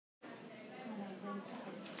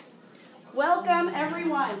Welcome,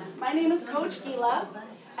 everyone. My name is Coach Gila,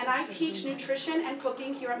 and I teach nutrition and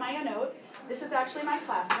cooking here at my Note. This is actually my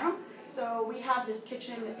classroom. So we have this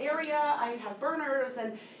kitchen area, I have burners,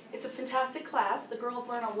 and it's a fantastic class. The girls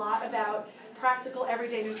learn a lot about practical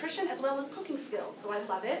everyday nutrition as well as cooking skills, so I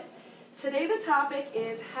love it. Today the topic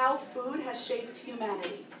is how food has shaped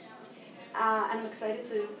humanity. And I'm excited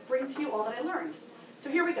to bring to you all that I learned. So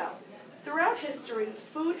here we go. Throughout history,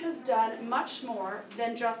 food has done much more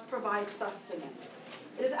than just provide sustenance.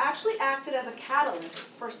 It has actually acted as a catalyst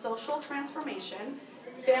for social transformation,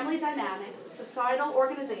 family dynamics, societal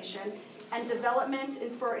organization, and development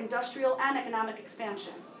for industrial and economic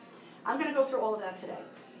expansion. I'm going to go through all of that today.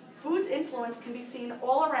 Food's influence can be seen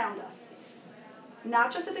all around us,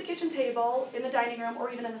 not just at the kitchen table, in the dining room,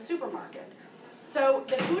 or even in the supermarket. So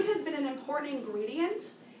the food has been an important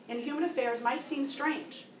ingredient in human affairs might seem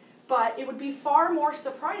strange, but it would be far more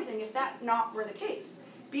surprising if that not were the case,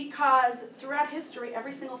 because throughout history,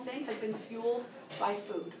 every single thing has been fueled by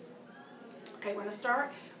food. Okay, we're going to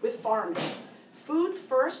start with farming. Food's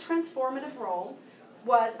first transformative role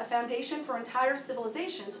was a foundation for entire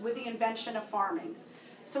civilizations with the invention of farming.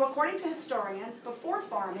 So according to historians, before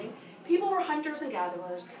farming, people were hunters and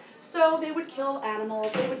gatherers. So they would kill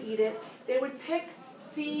animals, they would eat it, they would pick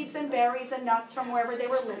seeds and berries and nuts from wherever they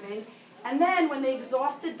were living, and then when they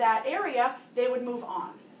exhausted that area, they would move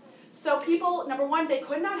on. So people, number one, they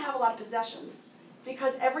could not have a lot of possessions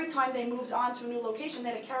because every time they moved on to a new location,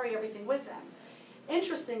 they had to carry everything with them.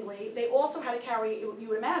 Interestingly, they also had to carry, you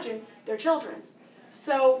would imagine, their children.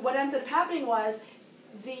 So what ended up happening was,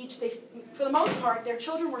 for the most part, their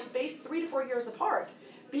children were spaced 3 to 4 years apart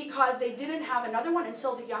because they didn't have another one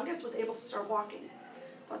until the youngest was able to start walking.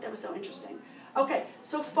 I thought that was so interesting. Okay,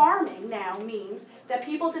 so farming now means that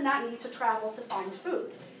people did not need to travel to find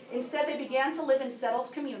food. Instead, they began to live in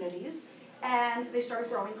settled communities, and they started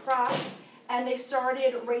growing crops, and they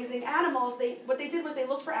started raising animals. What they did was they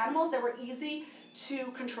looked for animals that were easy to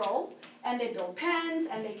control, and they built pens,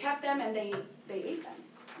 and they kept them, and they ate them.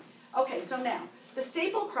 Okay, so now, the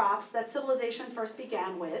staple crops that civilization first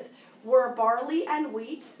began with were barley and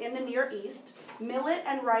wheat in the Near East, millet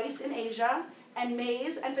and rice in Asia, and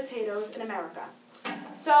maize and potatoes in America.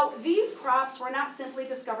 So these crops were not simply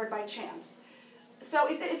discovered by chance. So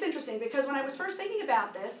it's interesting because when I was first thinking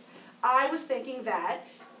about this, I was thinking that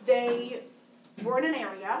they were in an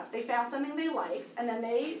area, they found something they liked, and then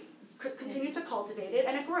they continued to cultivate it,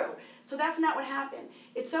 and it grew. So that's not what happened.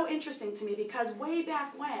 It's so interesting to me because way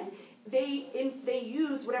back when, they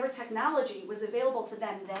used whatever technology was available to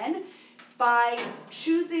them then by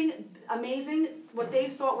choosing amazing, what they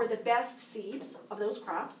thought were the best seeds of those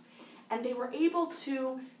crops, and they were able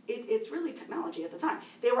to, it's really technology at the time,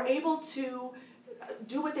 they were able to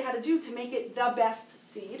do what they had to do to make it the best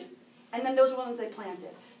seed, and then those were the ones they planted.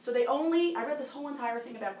 So I read this whole entire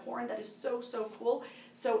thing about corn that is so, so cool.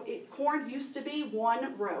 So corn used to be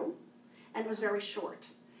one row, and it was very short.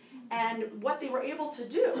 And what they were able to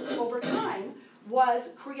do over time was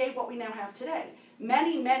create what we now have today.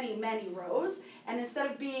 Many, many, many rows, and instead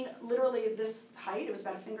of being literally this height, it was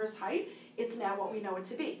about a finger's height, it's now what we know it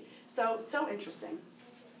to be. So interesting.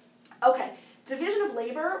 Okay, division of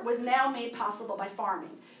labor was now made possible by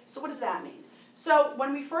farming. So what does that mean? So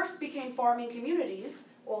when we first became farming communities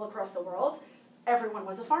all across the world, everyone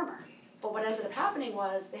was a farmer. But what ended up happening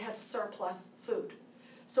was they had surplus food.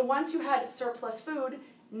 So once you had surplus food,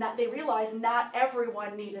 they realized not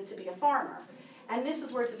everyone needed to be a farmer. And this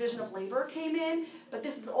is where division of labor came in, but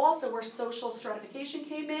this is also where social stratification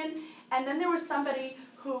came in. And then there was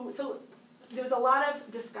so there was a lot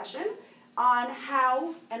of discussion on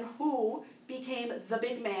how and who became the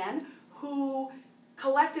big man who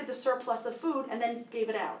collected the surplus of food and then gave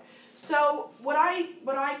it out. So what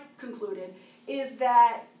I concluded is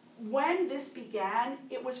that when this began,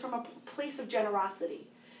 it was from a place of generosity.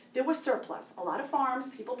 There was surplus, a lot of farms,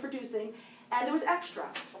 people producing, and there was extra.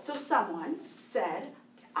 So someone said,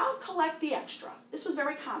 I'll collect the extra. This was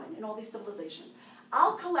very common in all these civilizations.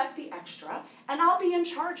 I'll collect the extra, and I'll be in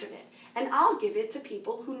charge of it. And I'll give it to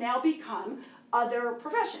people who now become other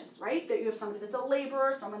professions, right? That you have somebody that's a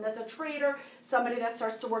laborer, someone that's a trader, somebody that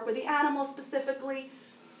starts to work with the animals specifically.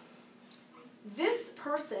 This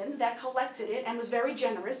person that collected it and was very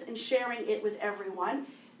generous in sharing it with everyone,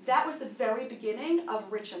 that was the very beginning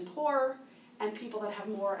of rich and poor and people that have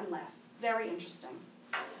more and less. Very interesting.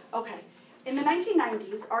 Okay. In the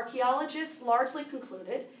 1990s, archaeologists largely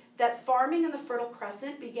concluded that farming in the Fertile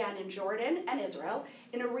Crescent began in Jordan and Israel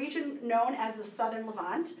in a region known as the Southern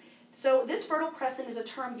Levant. So this Fertile Crescent is a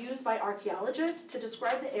term used by archaeologists to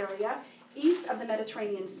describe the area east of the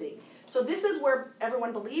Mediterranean Sea. So this is where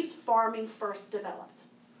everyone believes farming first developed.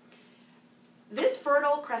 This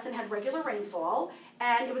fertile crescent had regular rainfall,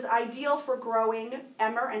 and it was ideal for growing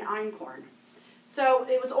emmer and einkorn. So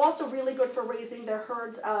it was also really good for raising their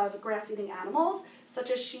herds of grass-eating animals, such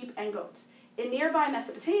as sheep and goats. In nearby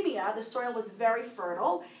Mesopotamia, the soil was very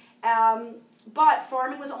fertile, but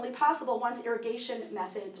farming was only possible once irrigation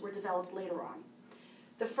methods were developed later on.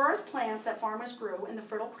 The first plants that farmers grew in the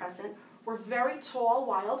Fertile Crescent were very tall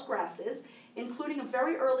wild grasses, including a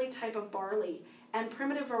very early type of barley and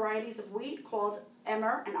primitive varieties of wheat called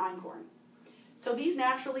emmer and einkorn. So these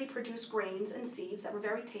naturally produced grains and seeds that were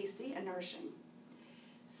very tasty and nourishing.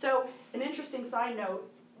 So an interesting side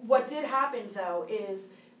note, what did happen though is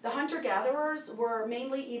the hunter-gatherers were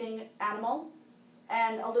mainly eating animal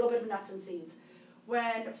and a little bit of nuts and seeds.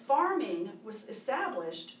 When farming was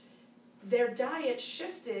established, their diet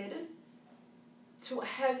shifted to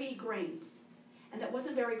heavy grains, and that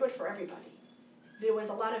wasn't very good for everybody. There was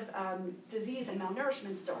a lot of disease and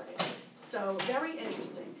malnourishment started. So very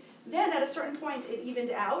interesting. Then at a certain point, it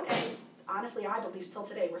evened out, and honestly, I believe still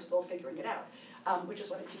today we're still figuring it out, which is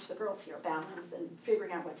what I teach the girls here, balance and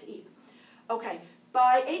figuring out what to eat. Okay,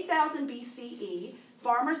 by 8000 BCE,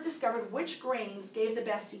 farmers discovered which grains gave the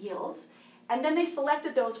best yields, and then they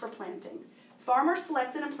selected those for planting. Farmers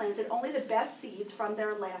selected and planted only the best seeds from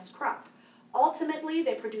their last crop. Ultimately,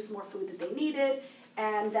 they produced more food than they needed,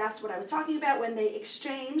 and that's what I was talking about when they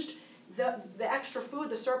exchanged the extra food,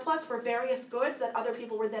 the surplus, for various goods that other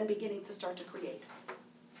people were then beginning to start to create.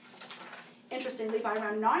 Interestingly, by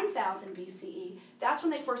around 9000 BCE, that's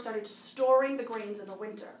when they first started storing the grains in the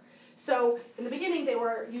winter. So in the beginning, they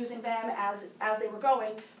were using them as they were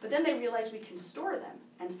going, but then they realized we can store them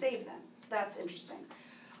and save them. So that's interesting.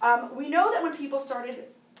 We know that when people started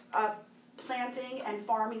planting and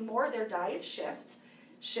farming more, their diet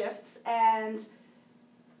shifts, and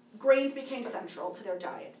grains became central to their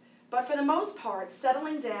diet. But for the most part,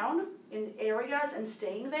 settling down in areas and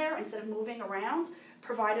staying there instead of moving around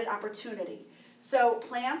provided opportunity. So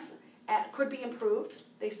plants could be improved.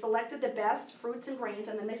 They selected the best fruits and grains,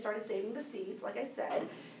 and then they started saving the seeds, like I said.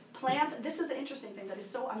 Plants, this is the interesting thing that is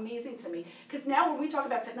so amazing to me, because now when we talk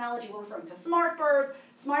about technology, we're referring to smart boards,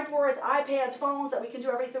 iPads, phones that we can do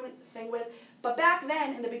everything with. But back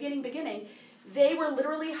then, in the beginning, they were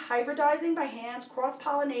literally hybridizing by hand,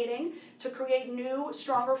 cross-pollinating to create new,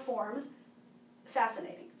 stronger forms.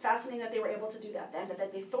 Fascinating. Fascinating that they were able to do that then,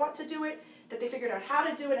 that they thought to do it, that they figured out how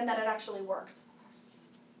to do it, and that it actually worked.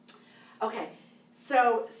 Okay,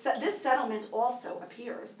 so this settlement also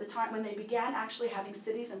appears, the time when they began actually having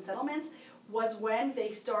cities and settlements was when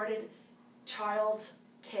they started child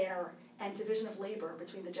care and division of labor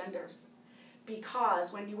between the genders.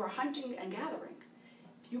 Because when you were hunting and gathering,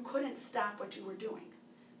 you couldn't stop what you were doing.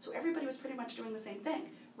 So everybody was pretty much doing the same thing,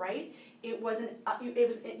 right?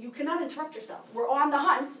 You cannot interrupt yourself. We're on the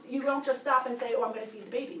hunt. You don't just stop and say, oh, I'm going to feed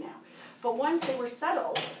the baby now. But once they were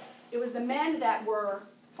settled, it was the men that were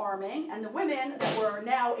farming and the women that were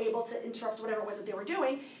now able to interrupt whatever it was that they were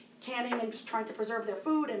doing, canning and trying to preserve their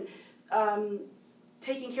food and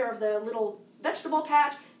taking care of the little vegetable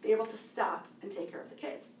patch. They were able to stop and take care of the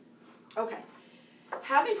kids. Okay.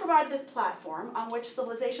 Having provided this platform on which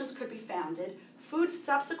civilizations could be founded, food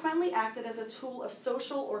subsequently acted as a tool of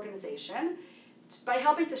social organization by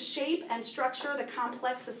helping to shape and structure the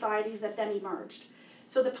complex societies that then emerged.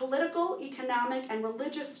 So the political, economic, and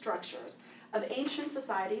religious structures of ancient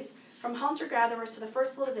societies, from hunter-gatherers to the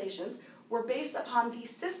first civilizations, were based upon these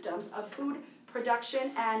systems of food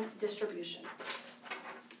production and distribution.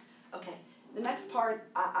 Okay, the next part,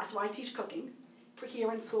 so I teach cooking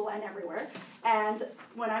here in school and everywhere. And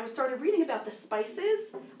when I started reading about the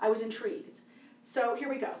spices, I was intrigued. So here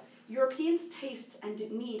we go. Europeans' tastes and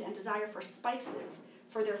need and desire for spices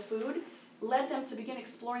for their food led them to begin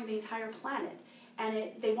exploring the entire planet.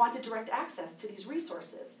 And they wanted direct access to these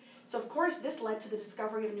resources. So of course, this led to the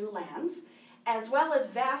discovery of new lands, as well as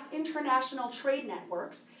vast international trade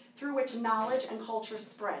networks through which knowledge and culture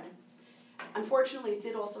spread. Unfortunately, it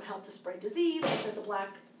did also help to spread disease, such as the Black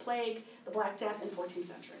Plague, the Black Death in 14th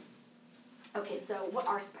century. Okay, so what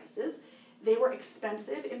are spices? They were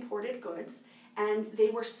expensive imported goods, and they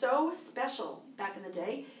were so special back in the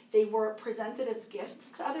day. They were presented as gifts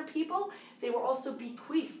to other people. They were also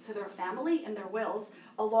bequeathed to their family in their wills,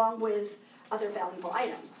 along with other valuable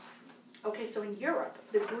items. Okay, so in Europe,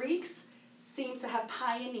 the Greeks seem to have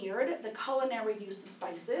pioneered the culinary use of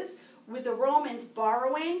spices, with the Romans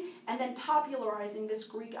borrowing and then popularizing this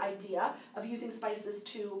Greek idea of using spices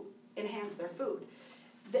to enhance their food.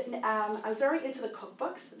 I was very into the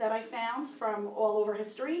cookbooks that I found from all over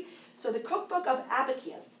history. So the cookbook of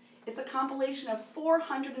Abacus, it's a compilation of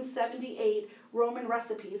 478 Roman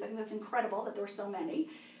recipes. I think that's incredible that there were so many.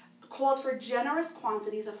 called for generous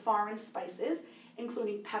quantities of foreign spices,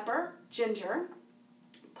 including pepper, ginger,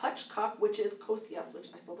 putchcock, which is cosias, which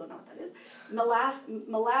I still don't know what that is,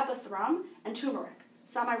 malabathrum, and turmeric.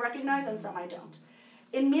 Some I recognize and some I don't.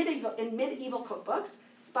 In medieval cookbooks,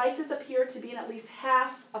 spices appear to be in at least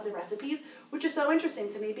half of the recipes, which is so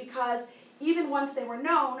interesting to me because even once they were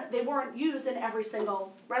known, they weren't used in every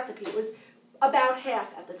single recipe. It was about half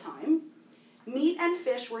at the time. Meat and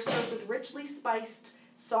fish were served with richly spiced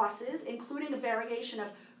sauces, including a variation of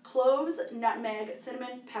cloves, nutmeg,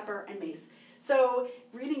 cinnamon, pepper, and mace. So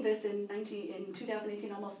reading this in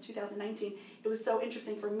 2018, almost 2019, it was so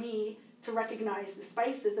interesting for me to recognize the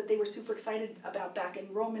spices that they were super excited about back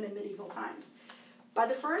in Roman and medieval times. By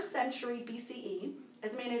the first century BCE,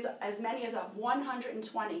 as many as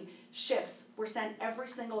 120 ships were sent every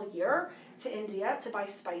single year to India to buy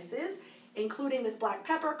spices, including this black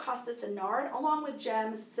pepper, cassis, and nard, along with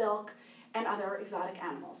gems, silk, and other exotic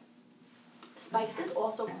animals. Spices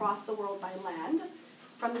also crossed the world by land.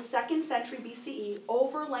 From the 2nd century BCE,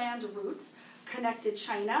 overland routes connected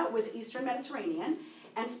China with the eastern Mediterranean,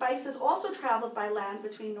 and spices also traveled by land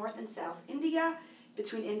between North and South India,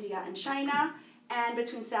 between India and China, and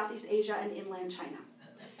between Southeast Asia and inland China.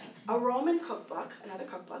 A Roman cookbook, another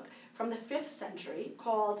cookbook, from the 5th century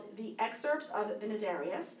called the Excerpts of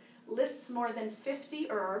Vinidarius lists more than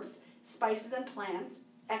 50 herbs, spices, and plants,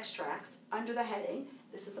 extracts, under the heading,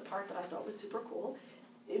 this is the part that I thought was super cool,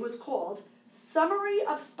 it was called Summary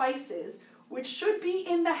of Spices Which Should Be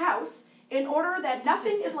in the House in Order That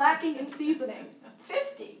Nothing is Lacking in Seasoning.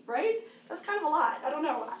 50, right? That's kind of a lot. I don't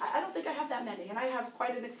know. I don't think I have that many, and I have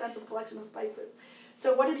quite an extensive collection of spices.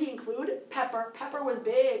 So what did he include? Pepper. Pepper was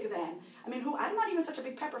big then. I mean, I'm not even such a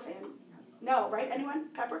big pepper fan. No, right? Anyone?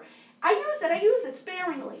 Pepper? I use it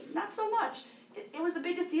sparingly, not so much. It was the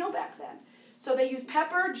biggest deal back then. So they used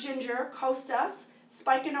pepper, ginger, costas,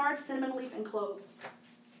 spikenard, cinnamon leaf, and cloves.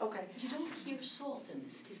 Okay. You don't hear salt in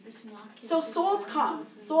this. Is this not So considered? salt comes.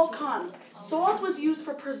 Salt comes. Salt was used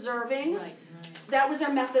for preserving. Right. That was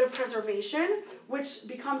their method of preservation, which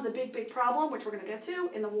becomes a big, big problem, which we're going to get to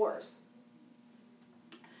in the wars.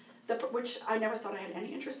 Which I never thought I had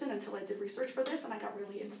any interest in until I did research for this, and I got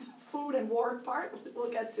really into the food and war part.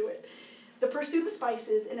 We'll get to it. The pursuit of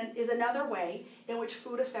spices is another way in which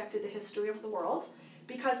food affected the history of the world,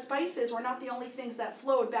 because spices were not the only things that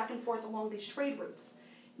flowed back and forth along these trade routes.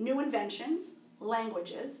 New inventions,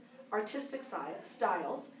 languages, artistic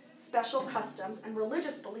styles, special customs, and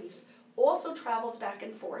religious beliefs also traveled back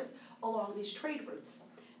and forth along these trade routes.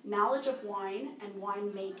 Knowledge of wine and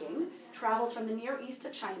wine making traveled from the Near East to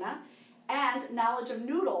China, and knowledge of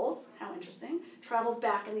noodles, how interesting, traveled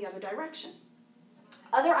back in the other direction.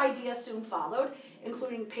 Other ideas soon followed,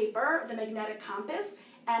 including paper, the magnetic compass,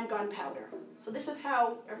 and gunpowder. So this is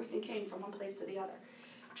how everything came from one place to the other.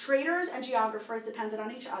 Traders and geographers depended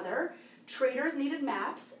on each other. Traders needed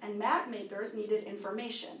maps, and map makers needed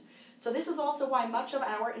information. So this is also why much of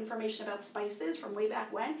our information about spices from way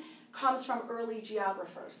back when comes from early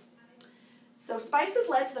geographers. So spices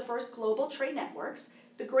led to the first global trade networks.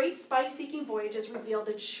 The great spice-seeking voyages revealed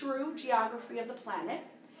the true geography of the planet.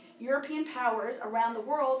 European powers around the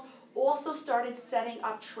world also started setting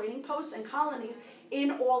up trading posts and colonies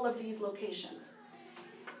in all of these locations.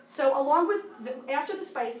 So after the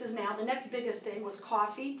spices now, the next biggest thing was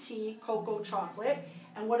coffee, tea, cocoa, chocolate.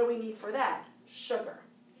 And what do we need for that? Sugar.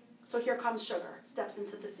 So here comes sugar, steps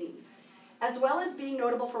into the scene. As well as being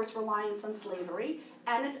notable for its reliance on slavery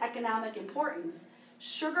and its economic importance,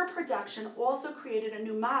 sugar production also created a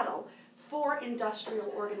new model for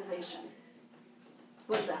industrial organization.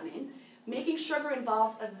 What does that mean? Making sugar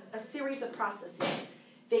involved a series of processes.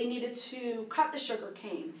 They needed to cut the sugar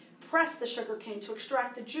cane, press the sugar cane to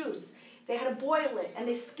extract the juice. They had to boil it, and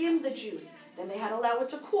they skimmed the juice. Then they had to allow it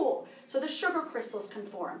to cool so the sugar crystals can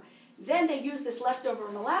form. Then they used this leftover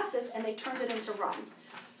molasses, and they turned it into rum.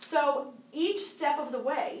 So each step of the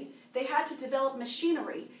way, they had to develop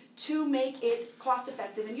machinery to make it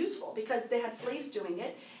cost-effective and useful because they had slaves doing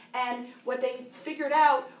it. And what they figured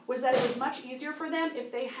out was that it was much easier for them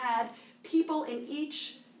if they had people in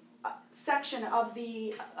each section of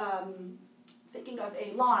the, thinking of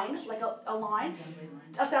a line, like a line,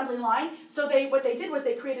 assembly line. So what they did was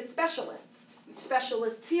they created specialists.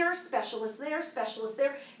 Specialists here, specialists there, specialists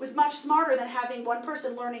there. It was much smarter than having one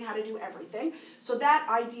person learning how to do everything. So that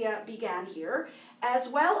idea began here, as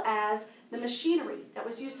well as the machinery that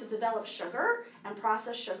was used to develop sugar and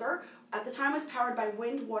process sugar. At the time was powered by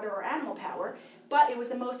wind, water, or animal power, but it was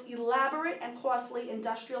the most elaborate and costly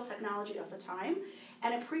industrial technology of the time,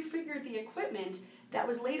 and it prefigured the equipment that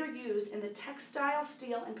was later used in the textile,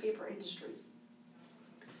 steel, and paper industries.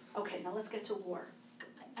 Okay, now let's get to war.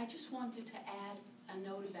 I just wanted to add a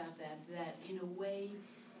note about that, that in a way,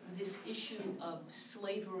 this issue of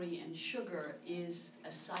slavery and sugar is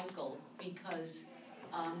a cycle because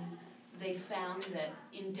um, they found that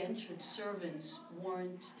indentured servants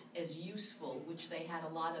weren't as useful, which they had a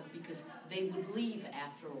lot of because they would leave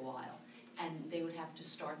after a while and they would have to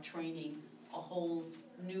start training a whole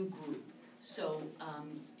new group. So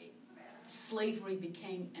slavery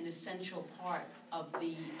became an essential part of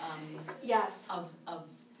the Yes. of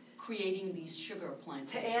creating these sugar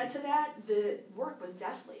plantations. To add to that, the work was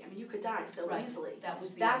deathly. I mean, you could die so Right. easily. That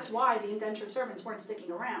was the That's other. why the indentured servants weren't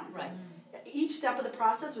sticking around. Right. Each step of the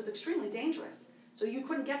process was extremely dangerous. So you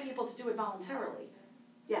couldn't get people to do it voluntarily.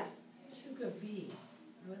 Yes. Sugar beets.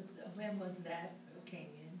 When was that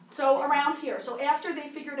came in? So around here. So after they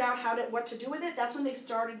figured out what to do with it, that's when they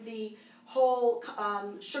started the whole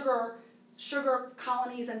sugar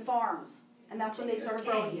colonies and farms. And that's when they started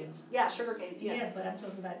growing it. Yeah, sugar cane. Yeah. Yeah, but I'm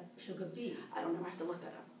talking about sugar beets. I don't know. I have to look that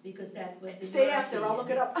up. Because that was the Stay European. after. I'll look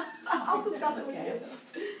it up. I'll discuss it with Okay.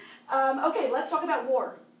 you. Okay, let's talk about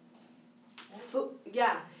war.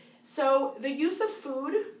 Yeah. So the use of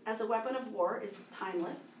food as a weapon of war is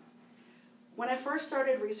timeless. When I first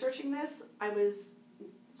started researching this, I was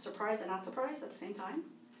surprised and not surprised at the same time.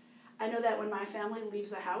 I know that when my family leaves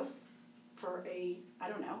the house for I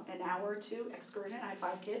don't know, an hour or two excursion, I had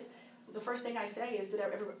 5 kids. The first thing I say is, did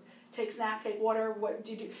everybody take snack, take water? What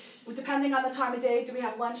do you do? Depending on the time of day, do we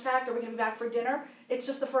have lunch packed? Are we going to be back for dinner? It's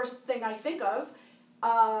just the first thing I think of.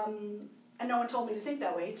 And no one told me to think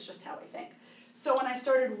that way. It's just how I think. So when I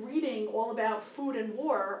started reading all about food and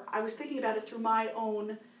war, I was thinking about it through my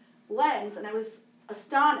own lens, and I was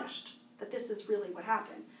astonished that this is really what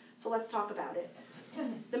happened. So let's talk about it.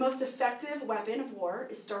 The most effective weapon of war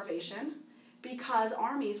is starvation because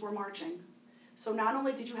armies were marching. So not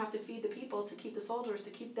only did you have to feed the people to keep the soldiers, to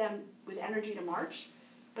keep them with energy to march,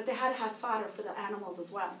 but they had to have fodder for the animals as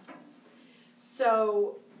well.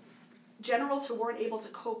 So generals who weren't able to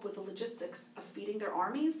cope with the logistics of feeding their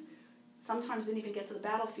armies sometimes didn't even get to the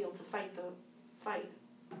battlefield to fight the fight.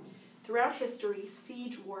 Throughout history,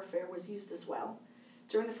 siege warfare was used as well.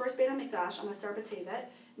 During the first Beit HaMikdash on Asar B'Tevet,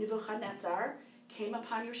 Nebuchadnezzar came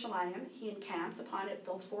upon Yerushalayim. He encamped upon it,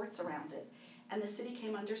 built forts around it, and the city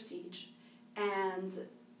came under siege. And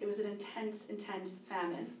it was an intense, intense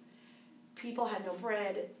famine. People had no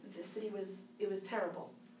bread. The city was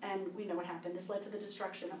terrible. And we know what happened. This led to the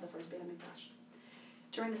destruction of the first Beit HaMikdash.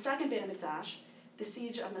 During the second Beit HaMikdash, the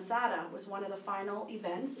siege of Masada was one of the final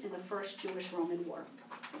events in the First Jewish-Roman War.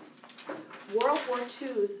 World War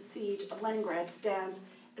II's siege of Leningrad stands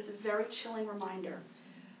as a very chilling reminder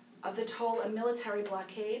of the toll a military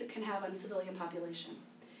blockade can have on civilian population.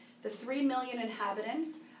 The 3 million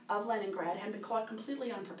inhabitants of Leningrad had been caught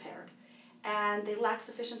completely unprepared, and they lacked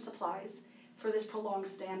sufficient supplies for this prolonged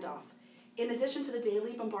standoff. In addition to the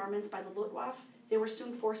daily bombardments by the Luftwaffe, they were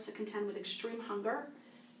soon forced to contend with extreme hunger,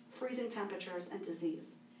 freezing temperatures, and disease.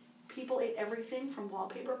 People ate everything from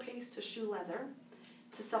wallpaper paste to shoe leather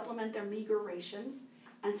to supplement their meager rations,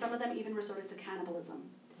 and some of them even resorted to cannibalism.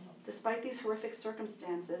 Despite these horrific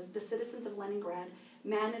circumstances, the citizens of Leningrad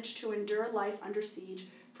managed to endure life under siege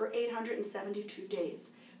for 872 days,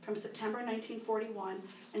 from September 1941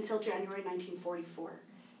 until January 1944.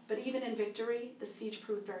 But even in victory, the siege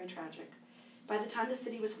proved very tragic. By the time the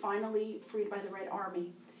city was finally freed by the Red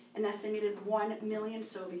Army, an estimated 1 million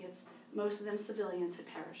Soviets, most of them civilians, had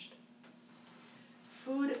perished.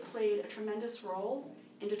 Food played a tremendous role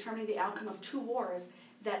in determining the outcome of 2 wars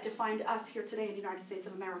that defined us here today in the United States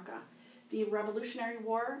of America, the Revolutionary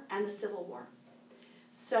War and the Civil War.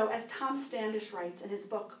 So as Tom Standish writes in his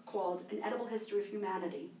book called An Edible History of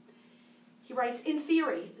Humanity, he writes, in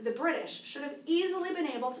theory, the British should have easily been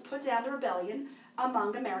able to put down the rebellion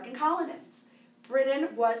among American colonists. Britain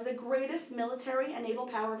was the greatest military and naval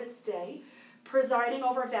power of its day, presiding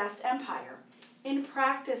over a vast empire. In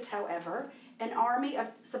practice, however,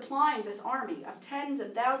 supplying this army of tens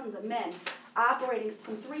and thousands of men operating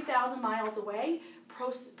some 3,000 miles away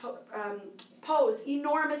posed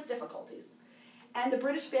enormous difficulties. And the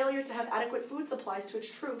British failure to have adequate food supplies to its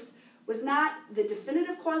troops was not the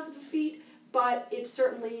definitive cause of defeat, but it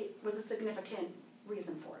certainly was a significant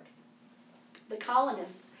reason for it. The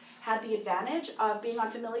colonists had the advantage of being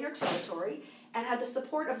on familiar territory and had the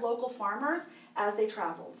support of local farmers as they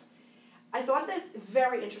traveled. I thought this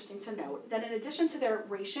very interesting to note that in addition to their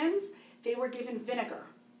rations, they were given vinegar.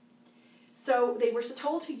 So they were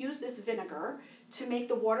told to use this vinegar to make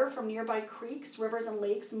the water from nearby creeks, rivers, and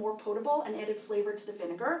lakes more potable and added flavor to the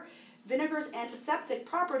vinegar. Vinegar's antiseptic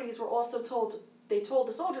properties were also told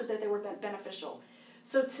the soldiers that they were beneficial.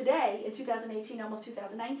 So today, in 2018, almost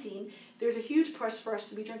 2019, there's a huge push for us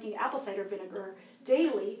to be drinking apple cider vinegar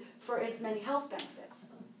daily for its many health benefits.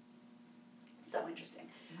 So interesting.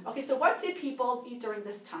 Okay, so what did people eat during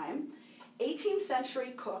this time? 18th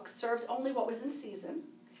century cooks served only what was in season.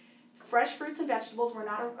 Fresh fruits and vegetables were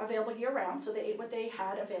not available year round, so they ate what they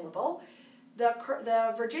had available.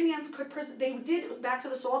 The Virginians they did, back to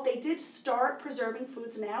the salt, they did start preserving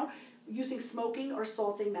foods now using smoking or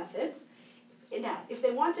salting methods. Now, if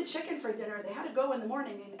they wanted chicken for dinner, they had to go in the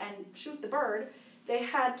morning and shoot the bird. They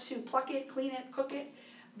had to pluck it, clean it, cook it.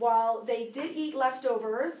 While they did eat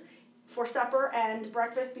leftovers for supper and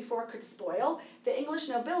breakfast before it could spoil, the English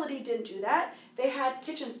nobility didn't do that. They had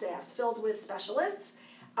kitchen staffs filled with specialists.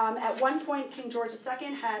 At one point, King George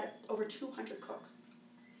II had over 200 cooks.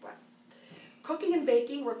 Wow. Cooking and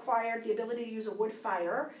baking required the ability to use a wood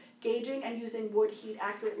fire, gauging and using wood heat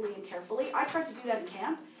accurately and carefully. I tried to do that in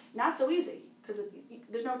camp. Not so easy, because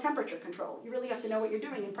there's no temperature control. You really have to know what you're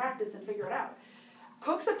doing and practice and figure it out.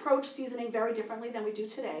 Cooks approach seasoning very differently than we do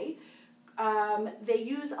today. They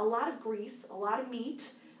used a lot of grease, a lot of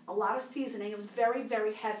meat, a lot of seasoning. It was very,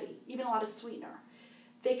 very heavy, even a lot of sweetener.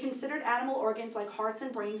 They considered animal organs like hearts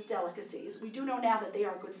and brains delicacies. We do know now that they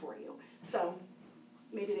are good for you. So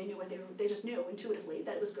maybe they knew they just knew intuitively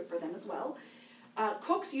that it was good for them as well.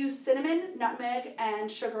 Cooks used cinnamon, nutmeg,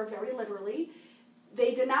 and sugar very liberally.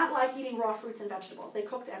 They did not like eating raw fruits and vegetables. They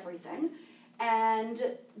cooked everything.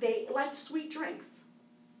 And they liked sweet drinks.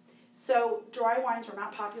 So dry wines were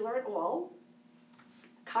not popular at all.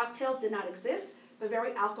 Cocktails did not exist, but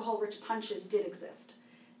very alcohol-rich punches did exist.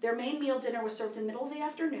 Their main meal dinner was served in the middle of the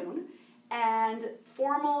afternoon, and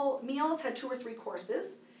formal meals had 2 or 3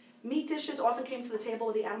 courses. Meat dishes often came to the table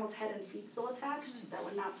with the animal's head and feet still attached. That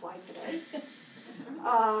would not fly today.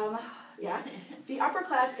 Yeah. The upper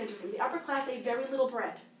class, interesting, the upper class ate very little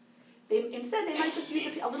bread. Instead, they might just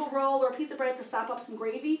use a little roll or a piece of bread to sop up some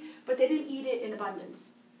gravy, but they didn't eat it in abundance.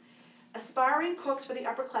 Aspiring cooks for the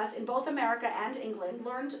upper class in both America and England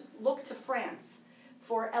looked to France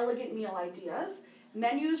for elegant meal ideas.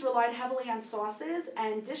 Menus relied heavily on sauces,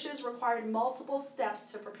 and dishes required multiple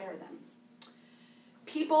steps to prepare them.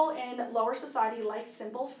 People in lower society liked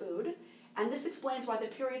simple food, and this explains why the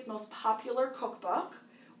period's most popular cookbook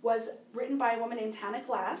was written by a woman named Hannah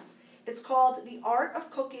Glass. It's called The Art of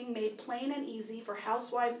Cooking Made Plain and Easy for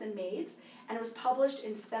Housewives and Maids, and it was published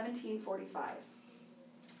in 1745.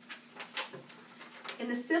 In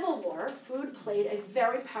the Civil War, food played a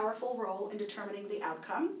very powerful role in determining the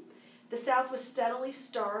outcome. The South was steadily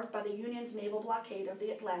starved by the Union's naval blockade of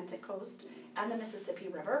the Atlantic coast and the Mississippi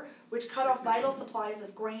River, which cut off vital supplies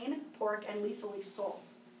of grain, pork, and lethally salt.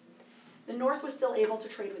 The North was still able to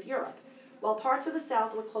trade with Europe. While parts of the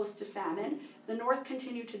South were close to famine, the North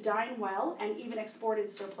continued to dine well and even exported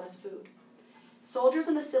surplus food. Soldiers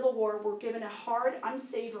in the Civil War were given a hard,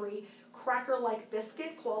 unsavory, cracker-like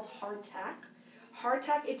biscuit called hardtack.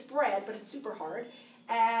 Hardtack, it's bread, but it's super hard,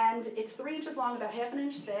 and it's 3 inches long, about half an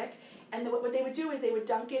inch thick, and what they would do is they would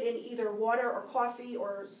dunk it in either water or coffee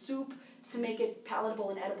or soup to make it palatable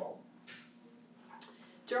and edible.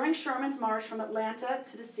 During Sherman's march from Atlanta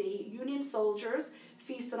to the sea, Union soldiers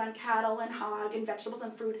feasted on cattle and hog and vegetables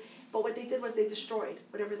and fruit, but what they did was they destroyed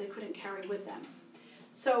whatever they couldn't carry with them.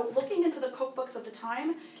 So looking into the cookbooks of the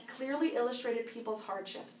time clearly illustrated people's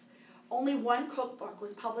hardships. Only one cookbook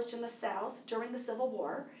was published in the South during the Civil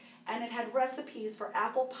War, and it had recipes for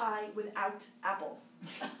apple pie without apples.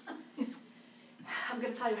 I'm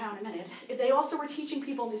going to tell you how in a minute. They also were teaching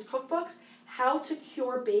people in these cookbooks how to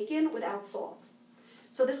cure bacon without salt.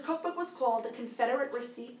 So this cookbook was called the Confederate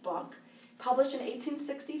Receipt Book, published in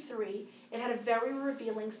 1863. It had a very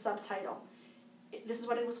revealing subtitle. This is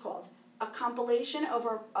what it was called: a compilation of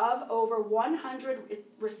over 100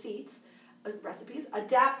 recipes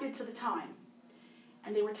adapted to the time.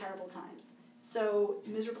 And they were terrible times. So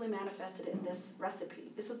miserably manifested in this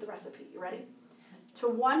recipe. This is the recipe. You ready? To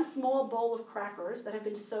 1 small bowl of crackers that have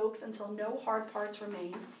been soaked until no hard parts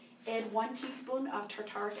remain, add 1 teaspoon of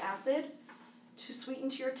tartaric acid. To sweeten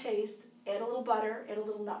to your taste, add a little butter, add a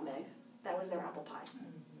little nutmeg. That was their apple pie.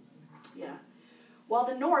 Yeah. While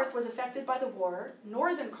the North was affected by the war,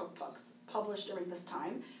 northern cookbooks published during this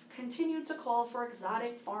time continued to call for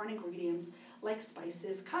exotic foreign ingredients like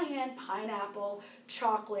spices, cayenne, pineapple,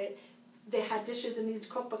 chocolate. They had dishes in these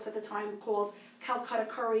cookbooks at the time called Calcutta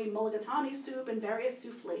curry, mulligatawny soup, and various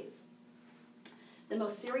soufflés. The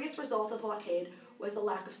most serious result of the blockade was the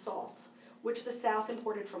lack of salt, which the South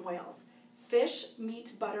imported from Wales. Fish,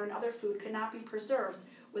 meat, butter, and other food could not be preserved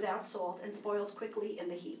without salt and spoiled quickly in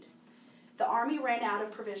the heat. The army ran out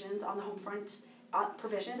of provisions on the home front,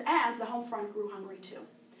 and the home front grew hungry too.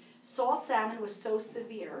 Salt salmon was so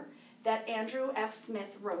severe that Andrew F.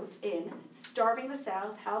 Smith wrote in Starving the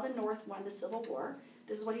South, How the North Won the Civil War.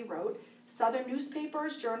 This is what he wrote. Southern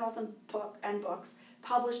newspapers, journals, and books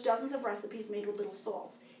published dozens of recipes made with little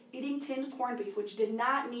salt. Eating tinned corned beef, which did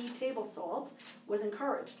not need table salt, was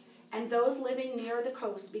encouraged, and those living near the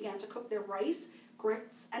coast began to cook their rice,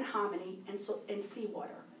 grits, and hominy in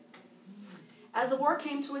seawater. As the war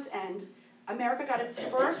came to its end, America got its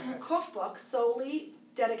first cookbook solely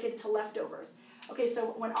dedicated to leftovers. Okay,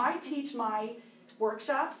 so when I teach my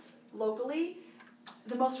workshops locally,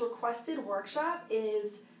 the most requested workshop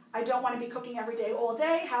is I don't want to be cooking every day all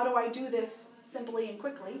day. How do I do this simply and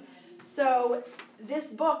quickly? So this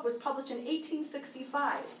book was published in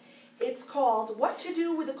 1865. It's called What to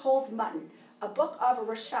Do with a Cold Mutton, a book of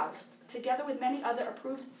Rechelf's, together with many other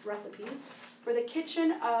approved recipes for the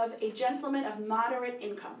kitchen of a gentleman of moderate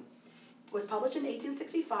income. It was published in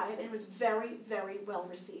 1865 and was very, very well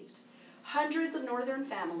received. Hundreds of northern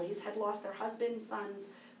families had lost their husbands, sons,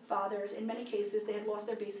 fathers. In many cases, they had lost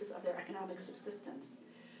their basis of their economic subsistence.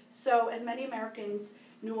 So, as many Americans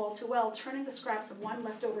knew all too well, turning the scraps of one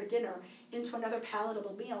leftover dinner into another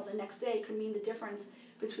palatable meal the next day could mean the difference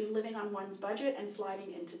between living on one's budget and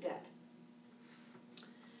sliding into debt.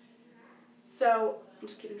 So, I'm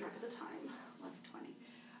just keeping track of the time, left 20.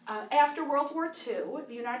 After World War II,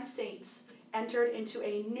 the United States entered into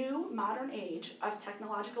a new modern age of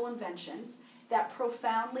technological inventions that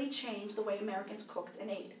profoundly changed the way Americans cooked and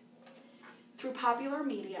ate. Through popular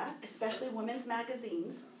media, especially women's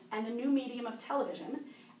magazines, and the new medium of television,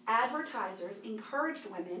 advertisers encouraged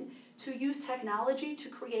women to use technology to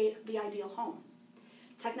create the ideal home.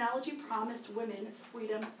 Technology promised women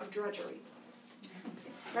freedom of drudgery.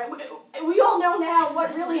 Right? We all know now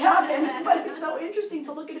what really happened, but it's so interesting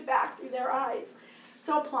to look at it back through their eyes.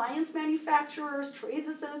 So appliance manufacturers, trades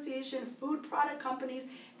associations, food product companies,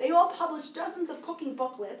 they all published dozens of cooking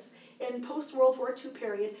booklets in post-World War II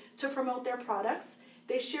period to promote their products.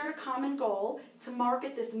 They shared a common goal to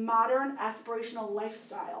market this modern aspirational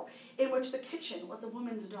lifestyle in which the kitchen was a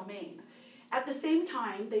woman's domain. At the same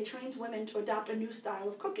time, they trained women to adopt a new style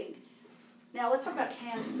of cooking. Now let's talk about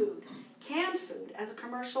canned food. Canned food as a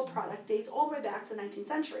commercial product dates all the way back to the 19th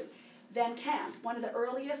century. Van Camp, one of the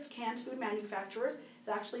earliest canned food manufacturers, is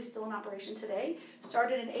actually still in operation today,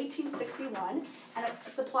 started in 1861 and it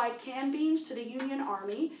supplied canned beans to the Union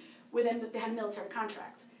Army within they had a military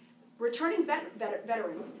contract. Returning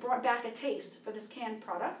veterans brought back a taste for this canned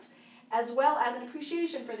product as well as an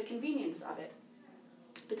appreciation for the convenience of it.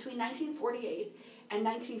 Between 1948 and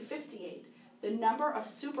 1958, the number of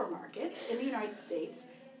supermarkets in the United States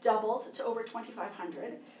doubled to over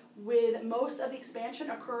 2,500, with most of the expansion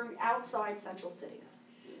occurring outside central cities.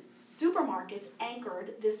 Supermarkets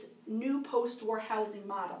anchored this new post-war housing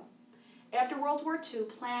model. After World War II,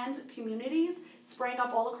 planned communities sprang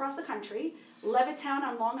up all across the country. Levittown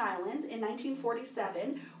on Long Island in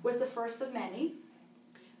 1947 was the first of many,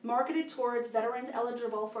 marketed towards veterans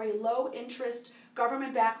eligible for a low-interest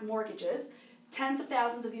government-backed mortgages. Tens of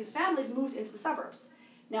thousands of these families moved into the suburbs.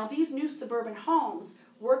 Now, these new suburban homes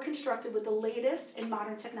were constructed with the latest in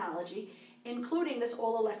modern technology, including this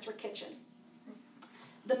all-electric kitchen.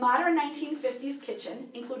 The modern 1950s kitchen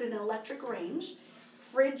included an electric range,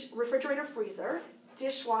 fridge, refrigerator, freezer,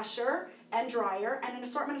 dishwasher, and dryer, and an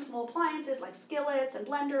assortment of small appliances like skillets and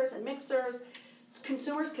blenders and mixers.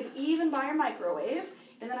 Consumers could even buy a microwave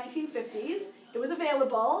in the 1950s. It was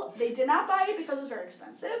available. They did not buy it because it was very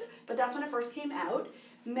expensive, but that's when it first came out.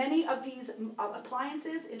 Many of these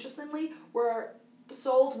appliances, interestingly, were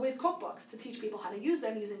sold with cookbooks to teach people how to use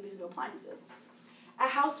them using these new appliances. A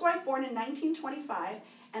housewife born in 1925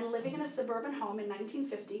 and living in a suburban home in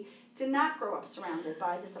 1950 did not grow up surrounded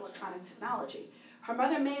by this electronic technology. Her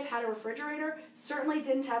mother may have had a refrigerator, certainly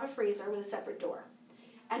didn't have a freezer with a separate door.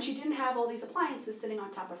 And she didn't have all these appliances sitting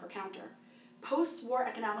on top of her counter. Post-war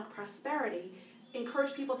economic prosperity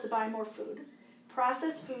encouraged people to buy more food.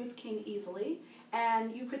 Processed foods came easily,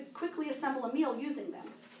 and you could quickly assemble a meal using them.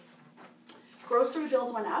 Grocery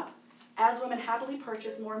bills went up as women happily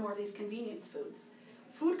purchased more and more of these convenience foods.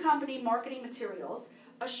 Food company marketing materials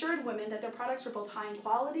assured women that their products were both high in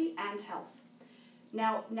quality and health.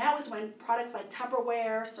 Now is when products like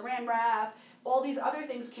Tupperware, Saran wrap, all these other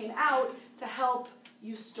things came out to help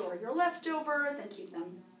you store your leftovers and keep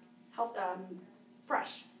them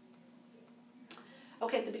fresh.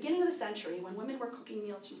 Okay, at the beginning of the century, when women were cooking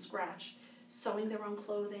meals from scratch, sewing their own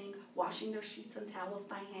clothing, washing their sheets and towels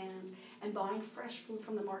by hand, and buying fresh food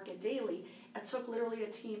from the market daily, it took literally a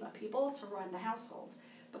team of people to run the household.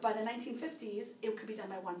 But by the 1950s, it could be done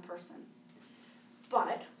by one person.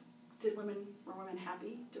 But were women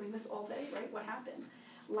happy doing this all day, right? What happened?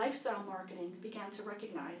 lifestyle marketing began to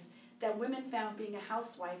recognize that women found being a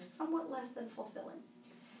housewife somewhat less than fulfilling.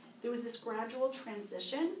 There was this gradual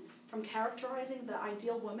transition from characterizing the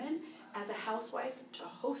ideal woman as a housewife to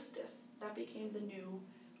hostess. That became the new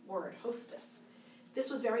word, hostess. This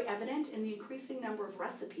was very evident in the increasing number of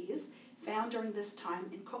recipes found during this time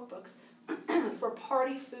in cookbooks for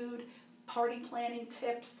party food, party planning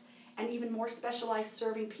tips, and even more specialized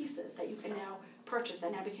serving pieces that you can now purchase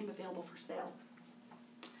that now became available for sale.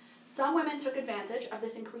 Some women took advantage of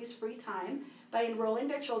this increased free time by enrolling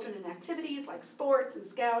their children in activities like sports and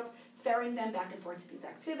scouts, ferrying them back and forth to these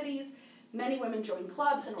activities. Many women joined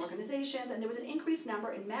clubs and organizations, and there was an increased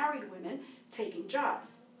number in married women taking jobs,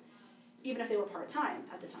 even if they were part-time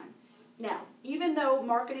at the time. Now, even though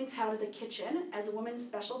marketing touted the kitchen as a woman's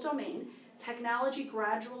special domain, technology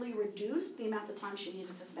gradually reduced the amount of time she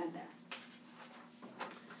needed to spend there.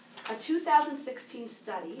 A 2016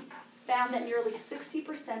 study found that nearly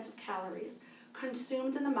 60% of calories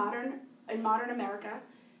consumed in modern America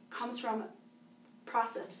comes from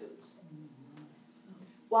processed foods.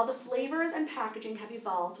 While the flavors and packaging have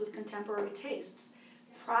evolved with contemporary tastes,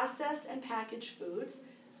 processed and packaged foods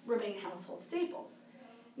remain household staples.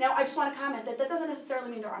 Now, I just want to comment that that doesn't necessarily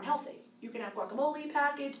mean they're unhealthy. You can have guacamole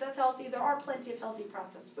packaged, that's healthy. There are plenty of healthy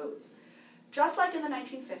processed foods. Just like in the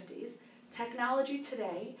 1950s, technology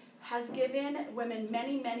today has given women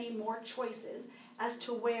many, many more choices as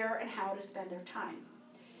to where and how to spend their time.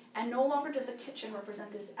 And no longer does the kitchen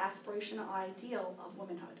represent this aspirational ideal of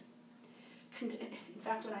womanhood. In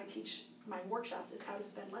fact, when I teach my workshops, it's how to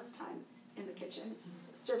spend less time in the kitchen,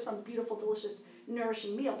 serve some beautiful, delicious,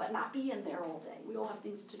 nourishing meal, but not be in there all day. We all have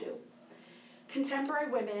things to do.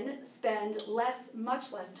 Contemporary women spend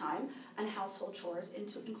much less time on household chores,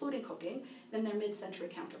 including cooking, than their mid-century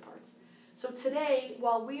counterparts. So today,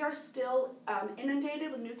 while we are still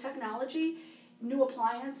inundated with new technology, new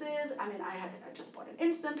appliances, I just bought an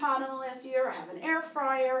Instant Pot in the last year. I have an air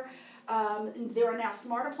fryer. There are now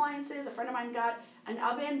smart appliances. A friend of mine got an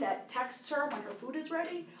oven that texts her when her food is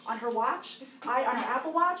ready on her watch, on her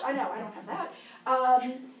Apple Watch. I know, I don't have that.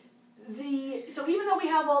 So even though we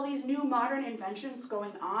have all these new modern inventions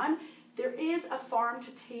going on, there is a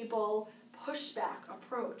farm-to-table pushback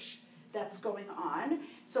approach that's going on.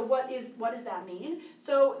 So what does that mean?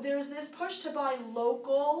 So there's this push to buy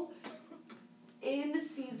local,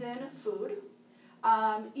 in-season food,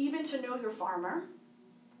 even to know your farmer.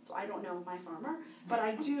 So I don't know my farmer, but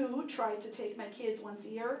I do try to take my kids once a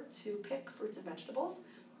year to pick fruits and vegetables.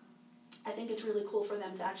 I think it's really cool for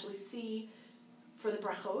them to actually see for the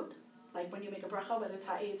brachot, like when you make a bracha, whether it's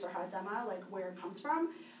ha'etz or ha'adama, like where it comes from.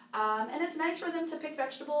 And it's nice for them to pick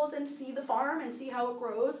vegetables and see the farm and see how it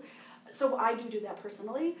grows. So I do that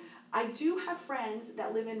personally. I do have friends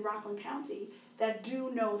that live in Rockland County that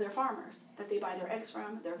do know their farmers, that they buy their eggs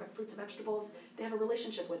from, their fruits and vegetables. They have a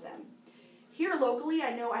relationship with them. Here locally,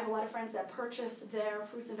 I know I have a lot of friends that purchase their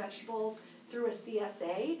fruits and vegetables through a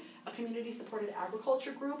CSA, a community-supported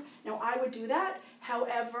agriculture group. Now, I would do that.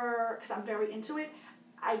 However, because I'm very into it,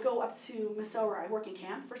 I go up to Missouri. I work in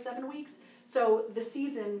camp for 7 weeks. So the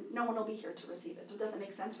season, no one will be here to receive it. So it doesn't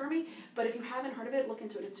make sense for me. But if you haven't heard of it, look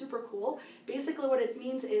into it. It's super cool. Basically what it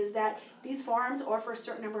means is that these farms offer a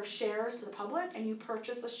certain number of shares to the public, and you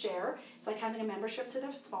purchase a share. It's like having a membership to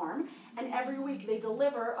this farm. And every week they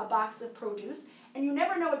deliver a box of produce. And you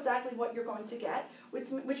never know exactly what you're going to get,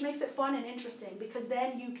 which makes it fun and interesting, because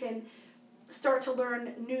then you can start to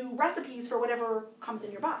learn new recipes for whatever comes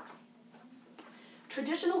in your box.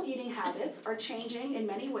 Traditional eating habits are changing in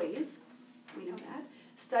many ways. We know that.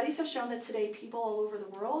 Studies have shown that today people all over the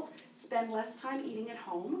world spend less time eating at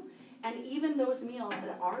home, and even those meals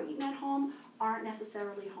that are eaten at home aren't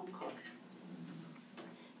necessarily home cooked.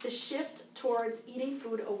 The shift towards eating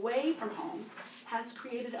food away from home has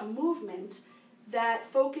created a movement that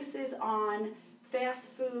focuses on fast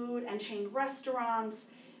food and chain restaurants.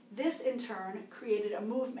 This, in turn, created a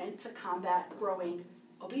movement to combat growing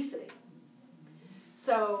obesity.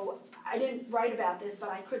 So I didn't write about this, but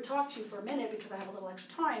I could talk to you for a minute because I have a little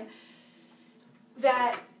extra time,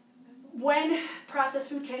 that when processed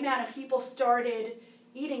food came out and people started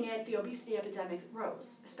eating it, the obesity epidemic rose,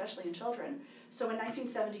 especially in children. So in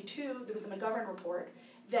 1972, there was a McGovern report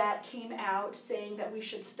that came out saying that we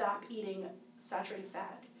should stop eating saturated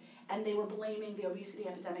fat. And they were blaming the obesity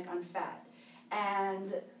epidemic on fat.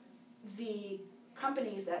 And the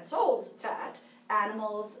companies that sold fat,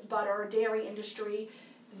 animals, butter, dairy industry,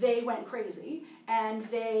 they went crazy and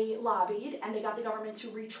they lobbied and they got the government to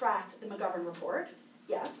retract the McGovern report.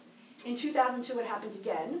 Yes. In 2002, it happened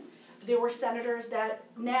again. There were senators that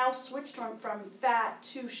now switched from fat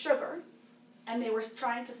to sugar, and they were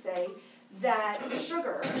trying to say that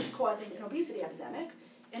sugar is causing an obesity epidemic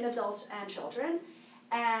in adults and children,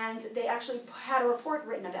 and they actually had a report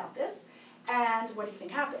written about this. And what do you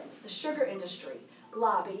think happened? The sugar industry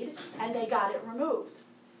lobbied, and they got it removed.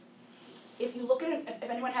 If you look at it, if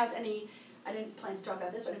anyone has any, I didn't plan to talk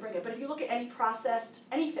about this, so I didn't bring it, but if you look at any processed,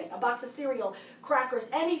 anything, a box of cereal, crackers,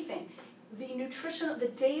 anything,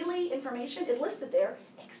 the daily information is listed there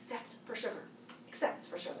except for sugar. Except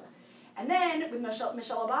for sugar. And then with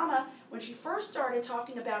Michelle Obama, when she first started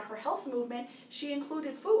talking about her health movement, she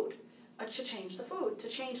included food to change the food, to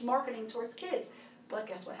change marketing towards kids. But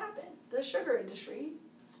guess what happened? The sugar industry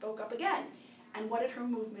spoke up again. And what did her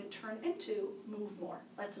movement turn into? Move more.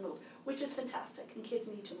 Let's move, which is fantastic, and kids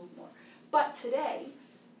need to move more. But today,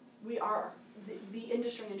 the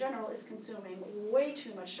industry in general is consuming way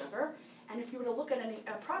too much sugar. And if you were to look at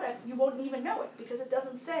a product, you won't even know it because it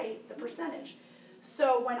doesn't say the percentage.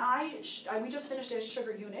 So when we just finished a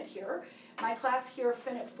sugar unit here. My class here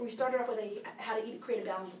we started off with a how to create a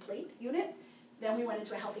balanced plate unit. Then we went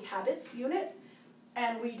into a healthy habits unit,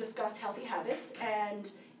 and we discussed healthy habits. And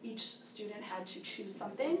each student had to choose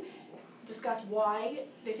something, discuss why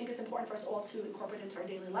they think it's important for us all to incorporate it into our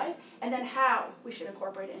daily life, and then how we should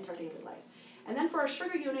incorporate it into our daily life. And then for our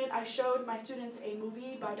sugar unit, I showed my students a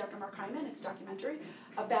movie by Dr. Mark Hyman. It's a documentary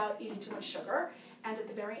about eating too much sugar. And at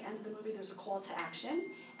the very end of the movie, there's a call to action.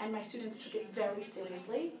 And my students took it very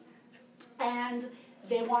seriously. And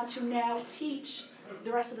they want to now teach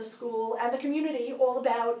the rest of the school and the community all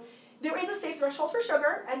about, there is a safe threshold for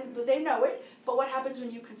sugar, and they know it, but what happens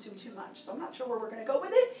when you consume too much? So I'm not sure where we're going to go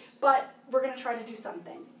with it, but we're going to try to do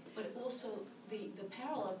something. But also, the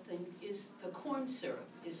parallel thing is the corn syrup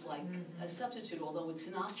is like a substitute, although it's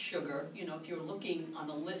not sugar. You know, if you're looking on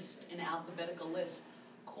a list, an alphabetical list,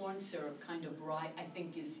 corn syrup kind of I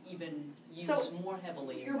think is even used more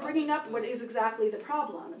heavily in you're bringing up foods. what is exactly the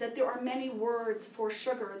problem, that there are many words for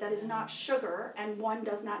sugar that is not sugar, and one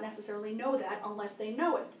does not necessarily know that unless they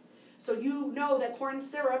know it. So you know that corn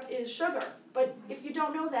syrup is sugar, but if you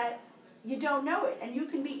don't know that, you don't know it. And you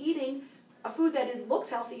can be eating a food that looks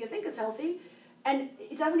healthy, you think it's healthy, and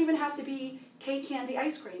it doesn't even have to be cake, candy,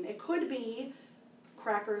 ice cream. It could be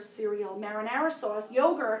crackers, cereal, marinara sauce,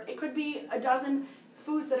 yogurt. It could be a dozen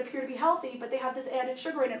foods that appear to be healthy, but they have this added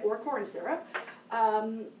sugar in it, or corn syrup.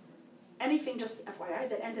 Anything, just FYI,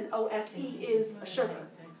 that ends in OSE is a sugar.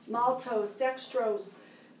 Maltose, dextrose,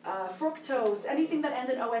 fructose, anything that ends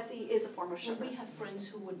in OSE is a form of sugar. Well, we have friends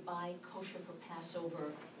who would buy kosher for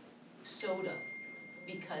Passover soda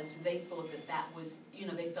because they thought that was,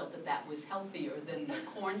 they felt that was healthier than the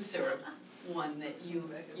corn syrup one that you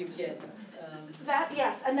get.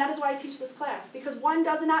 Yes, and that is why I teach this class, because one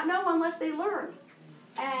does not know unless they learn.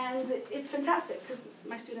 And it's fantastic because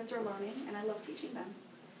my students are learning, and I love teaching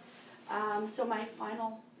them. So my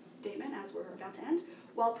final statement, as we're about to end,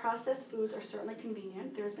 while processed foods are certainly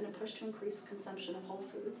convenient, there has been a push to increase consumption of whole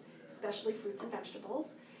foods, especially fruits and vegetables.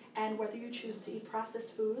 And whether you choose to eat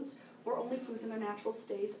processed foods or only foods in their natural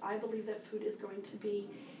states, I believe that food is going to be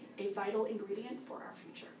a vital ingredient for our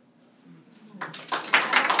future.